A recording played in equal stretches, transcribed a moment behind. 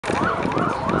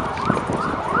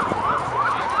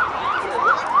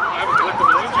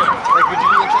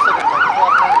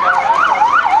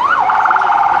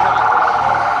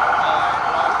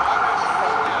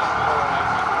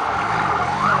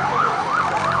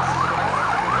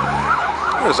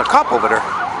There's a cop over there.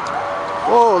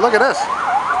 Whoa, look at this.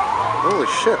 Holy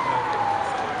shit.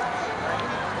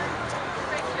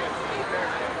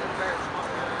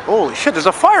 Holy shit, there's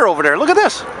a fire over there. Look at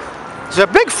this. There's a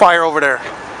big fire over there.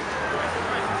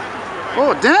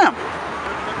 Oh, damn.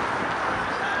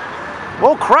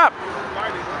 Oh, crap.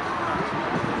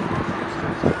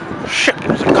 Shit,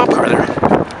 there's a cop car there.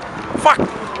 Fuck.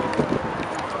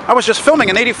 I was just filming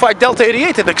an 85 Delta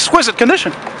 88 in exquisite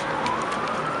condition.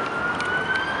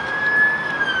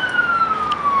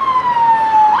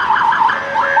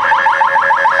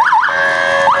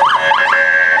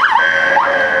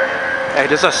 Hey,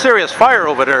 there's a serious fire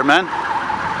over there, man.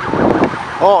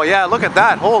 Oh yeah, look at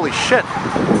that. Holy shit.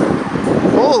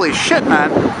 Holy shit,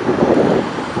 man.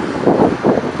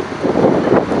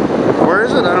 Where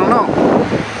is it? I don't know.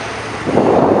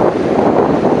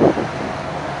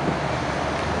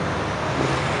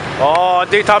 Oh,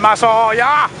 Dita Maso,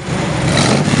 yeah.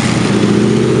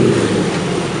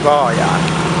 Oh yeah.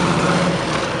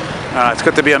 It's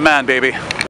good to be a man, baby.